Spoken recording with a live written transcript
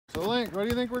So Link, what do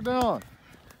you think we're doing?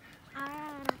 I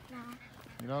don't know.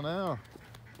 You don't know?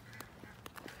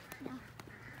 No.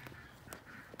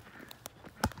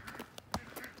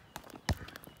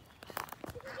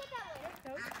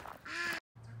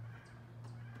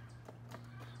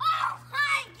 Oh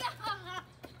my God!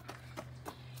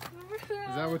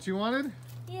 Is that what you wanted?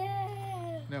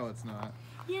 Yeah. No, it's not.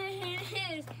 Yeah, it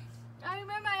is. I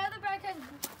remember my other bike has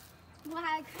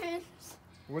black rims.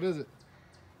 What is it?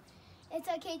 It's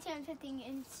a KTM 50.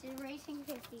 It's a racing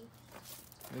 50.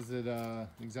 Is it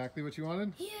exactly what you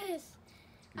wanted? Yes.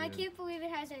 I Good. can't believe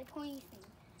it has a pointy thing.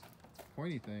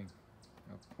 Pointy thing.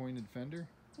 A pointed fender?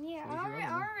 Yeah, So is your other one.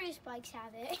 our race bikes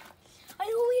have it. I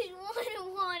always wanted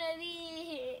one of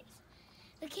these.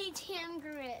 The KTM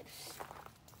grips.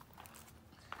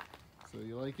 So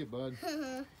you like it, bud?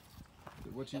 Is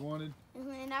it what you wanted?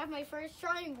 And I have my first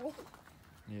triangle.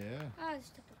 Yeah. Oh, it's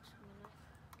the best one.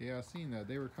 Yeah, I seen that.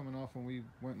 They were coming off when we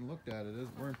went and looked at it,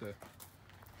 weren't they?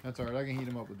 That's all right. I can heat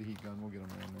them up with the heat gun. We'll get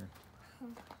them in there.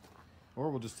 Or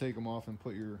we'll just take them off and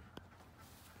put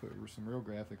some real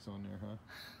graphics on there, huh?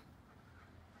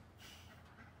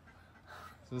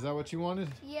 So is that what you wanted?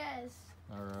 Yes.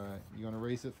 All right. You gonna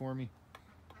race it for me?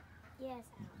 Yes.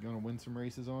 You gonna win some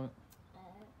races on it?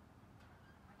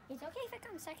 It's okay if I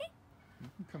come second? You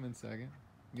can come in second.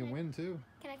 You can win too.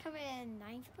 Can I come in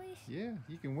ninth place? Yeah,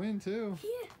 you can win too.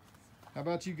 Yeah. How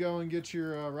about you go and get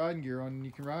your riding gear on and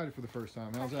you can ride it for the first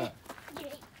time? How's that?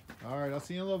 Yay. All right, I'll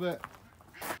see you in a little bit.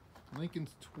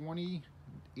 Lincoln's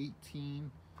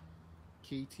 2018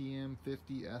 KTM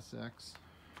 50 SX.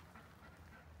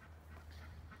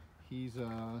 He's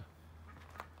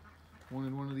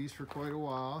wanted one of these for quite a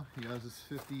while. He has his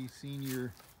 50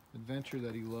 senior adventure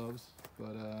that he loves,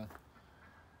 but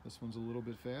this one's a little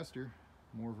bit faster,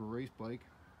 more of a race bike.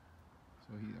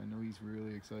 So I know he's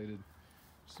really excited.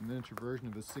 Just a miniature version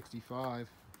of a 65.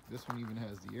 This one even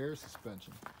has the air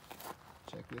suspension.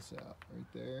 Check this out, right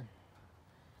there.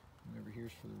 And over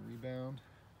here's for the rebound,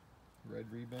 red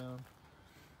rebound.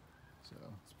 So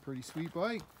it's a pretty sweet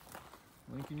bike.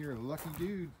 Lincoln, you're a lucky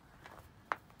dude.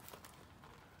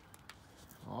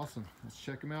 Awesome. Let's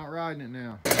check him out riding it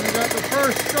now. We got the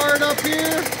first start up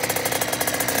here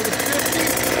for the 50.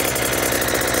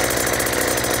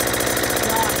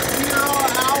 Got 0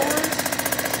 hours.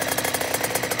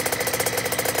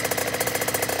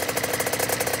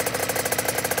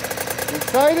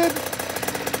 Excited?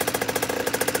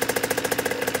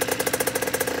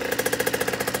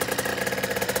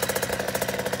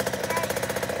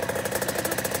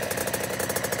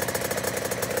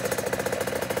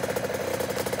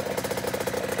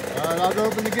 All right, I'll go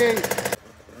open the gate.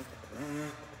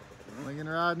 Lincoln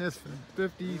riding this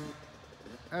 50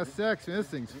 SX, and this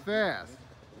thing's fast.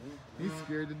 He's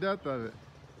scared to death of it.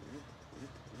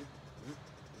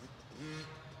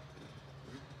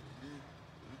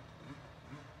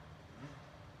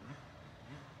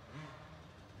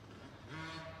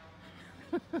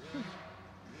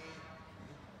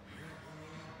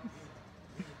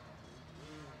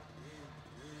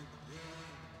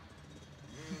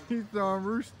 He's throwing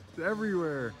roosts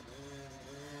everywhere.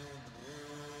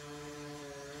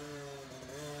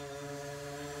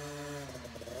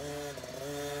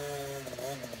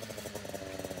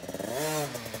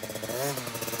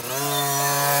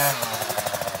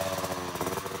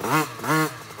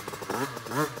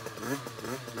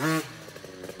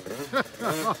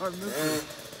 I missed it.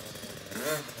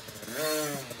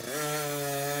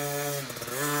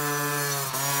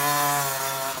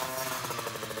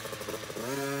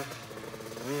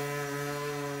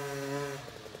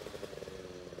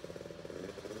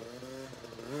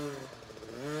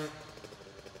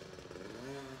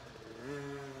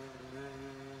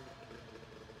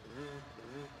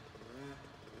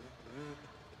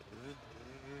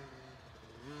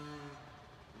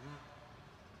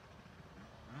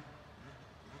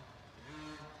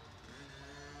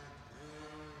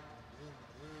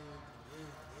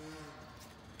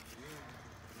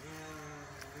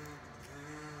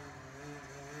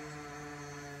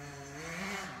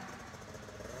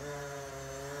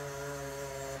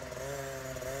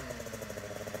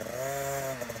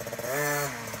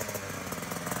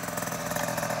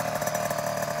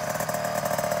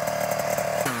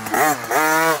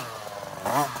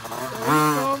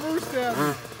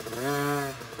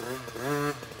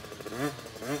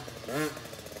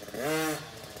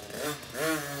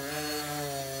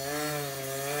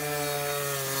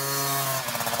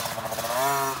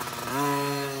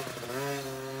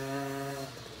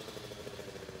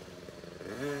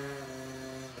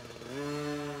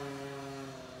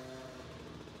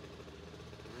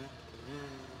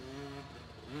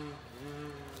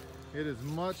 It is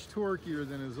much torquier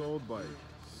than his old bike.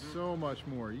 So much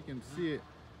more. You can see it.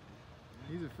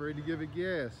 He's afraid to give it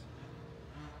gas.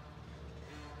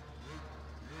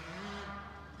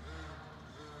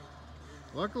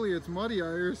 Luckily it's muddy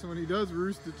out here, so when he does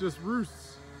roost, it just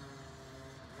roosts.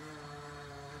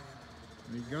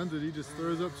 When he guns it, he just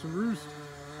throws up some roost.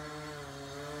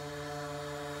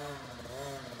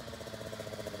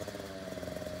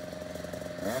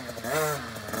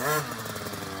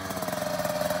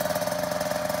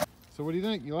 So what do you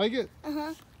think? You like it?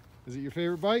 Uh-huh. Is it your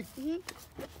favorite bike? Mm-hmm.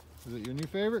 Is it your new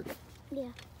favorite? Yeah.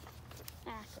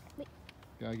 Wait.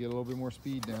 Gotta get a little bit more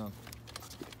speed down.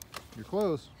 You're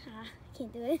close. I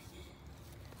can't do it.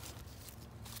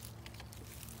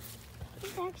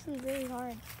 It's actually really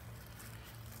hard.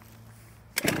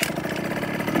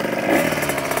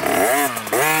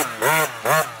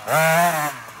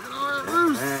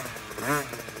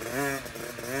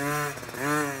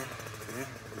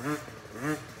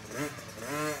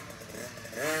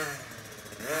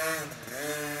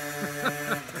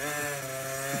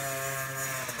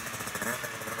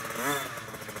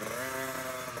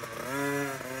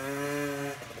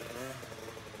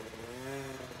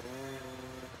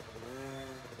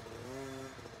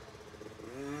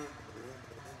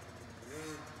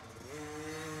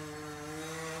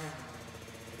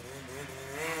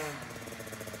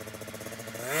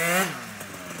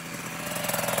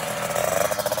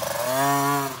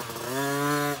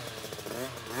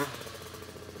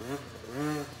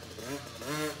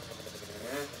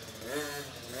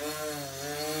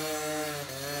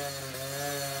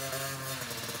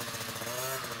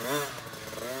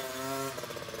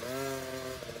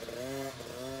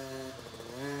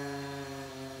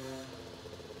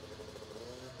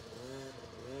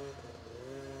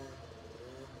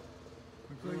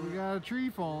 Looks like we got a tree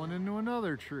falling into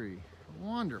another tree.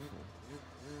 Wonderful.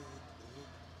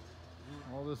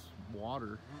 All this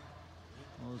water,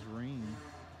 all this rain.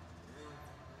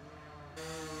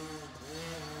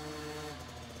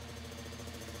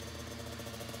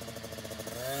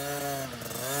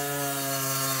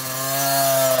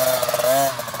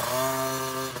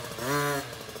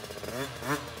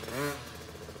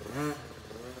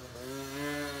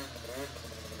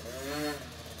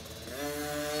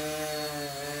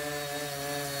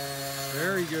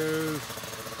 There he goes.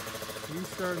 He's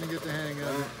starting to get the hang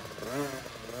of it.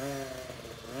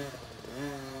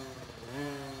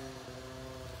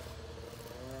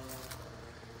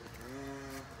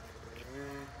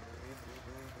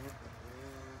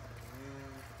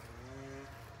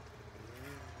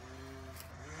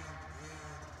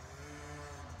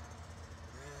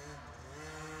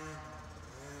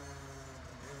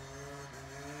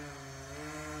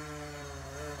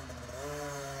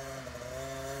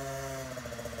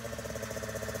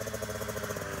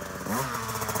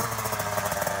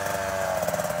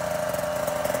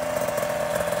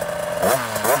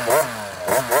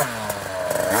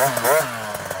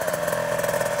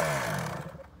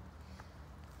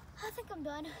 I think I'm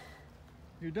done.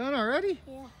 You're done already?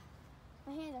 Yeah.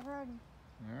 My hands are hurting.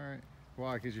 All right.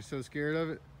 Why? Because you're so scared of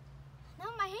it? No,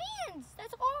 my hands.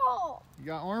 That's all. You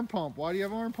got arm pump. Why do you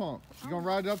have arm pump? You gonna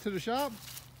ride it up to the shop?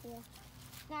 Yeah.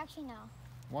 No, actually, no.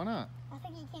 Why not? I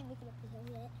think you can't make it up the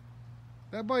hill yet.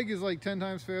 That bike is like 10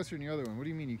 times faster than the other one. What do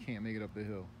you mean you can't make it up the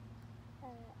hill?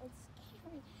 It's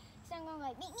scary. So I'm going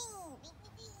like, beep, beep, beep,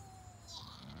 beep.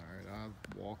 All right,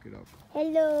 I'll walk it up.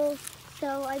 Hello.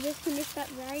 So I just finished up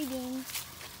riding,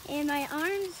 and my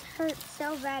arms hurt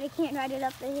so bad I can't ride it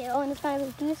up the hill, and it's kind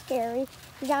of too scary.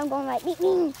 Because I'm going like, beep,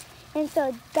 beep. And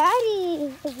so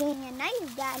Daddy is being a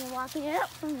nice dad and walking it up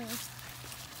for me. You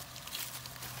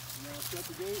want to shut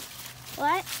the gate?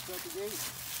 What? Shut the gate.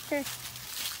 Sure.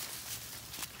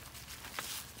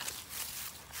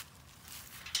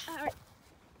 All right.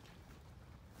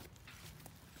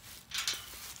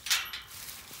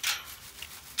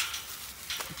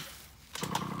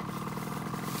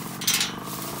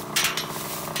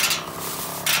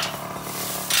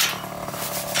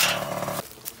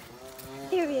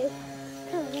 Here he is.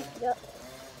 Come on, let's go.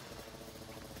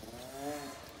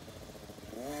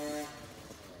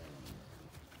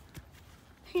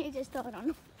 You just throw it on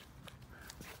him.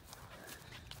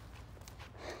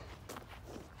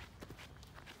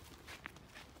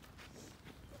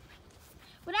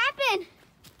 What happened?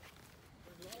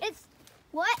 It's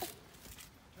what?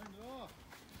 Turn it off.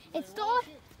 It's stalled.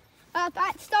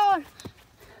 That stalled.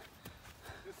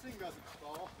 This thing doesn't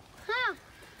stall. Huh?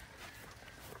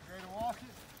 You ready to wash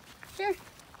it? Sure.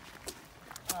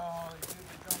 Oh, they did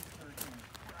the dumpster again.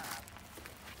 Crap.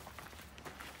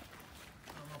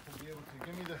 I don't know if we'll be able to.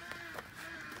 Give me the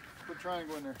put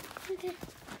triangle in there. Okay.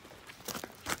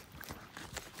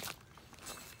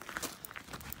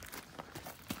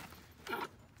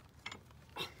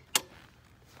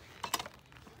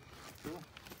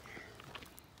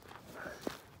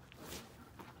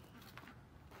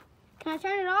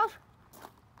 turn it off?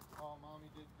 Oh, Mommy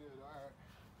did good. All right.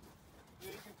 Yeah,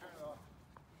 you can turn it off.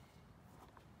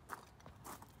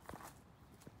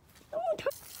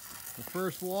 The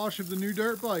first wash of the new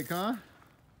dirt bike, huh?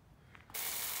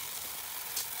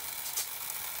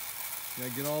 Yeah,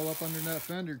 get all up under that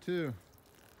fender too.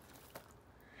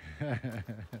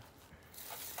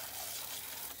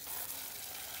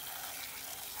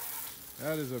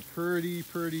 That is a pretty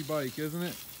bike, isn't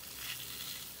it,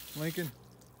 Lincoln?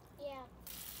 Yeah.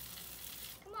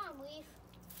 Come on, Leaf.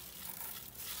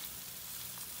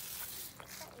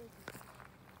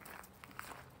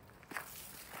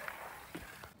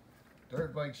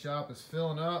 Dirt bike shop is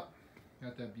filling up.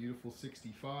 Got that beautiful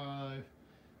 65.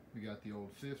 We got the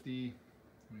old 50.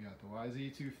 We got the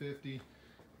YZ250.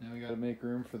 Now we got to make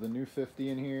room for the new 50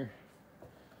 in here.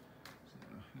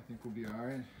 So I think we'll be all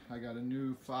right. I got a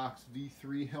new Fox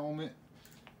V3 helmet.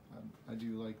 I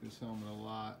do like this helmet a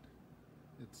lot.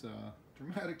 It's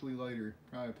dramatically lighter,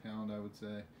 probably a pound I would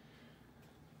say,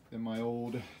 than my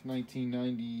old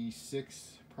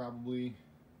 1996 probably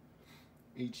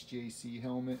HJC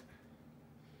helmet.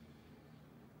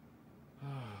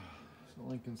 So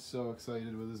Lincoln's so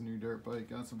excited with his new dirt bike.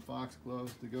 Got some Fox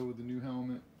gloves to go with the new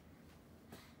helmet.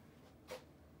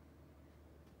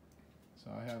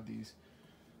 So I have these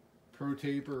Pro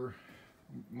Taper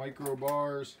micro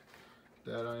bars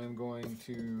that I am going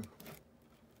to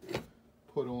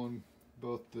put on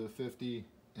both the 50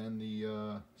 and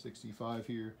the 65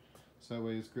 here, so that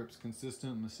way his grip's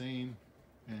consistent and the same,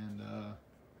 and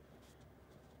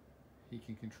he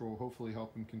can control, hopefully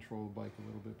help him control the bike a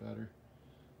little bit better.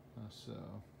 So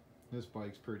this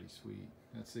bike's pretty sweet.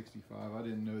 That 65, I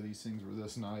didn't know these things were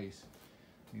this nice.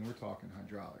 I mean, we're talking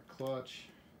hydraulic clutch.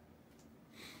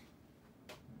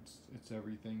 It's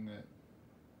everything that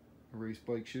a race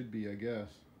bike should be, I guess.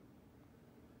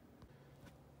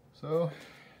 So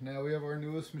now we have our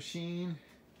newest machine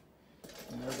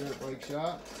in our dirt bike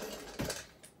shop,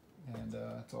 and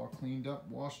it's all cleaned up,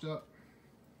 washed up,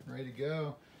 ready to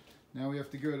go. Now we have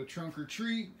to go to trunk or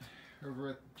treat over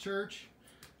at the church.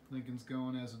 Lincoln's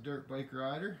going as a dirt bike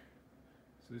rider,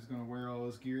 so he's going to wear all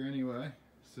his gear anyway.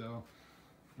 So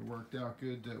it worked out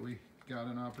good that we got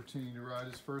an opportunity to ride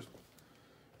his first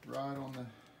ride on the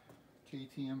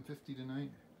KTM 50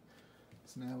 tonight.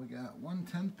 So now we got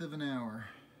 1/10 of an hour.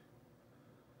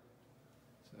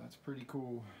 So that's pretty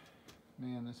cool.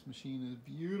 Man, this machine is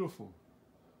beautiful.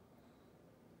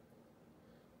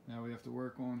 Now we have to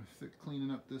work on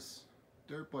cleaning up this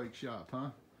dirt bike shop, huh?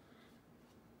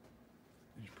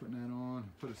 Just putting that on,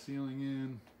 put a ceiling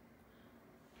in,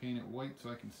 paint it white so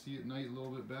I can see at night a little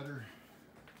bit better.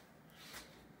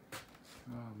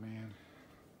 Oh man.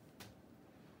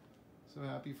 So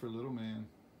happy for little man.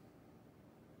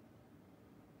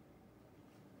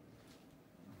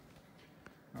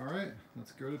 All right,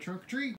 let's go to trunk or treat.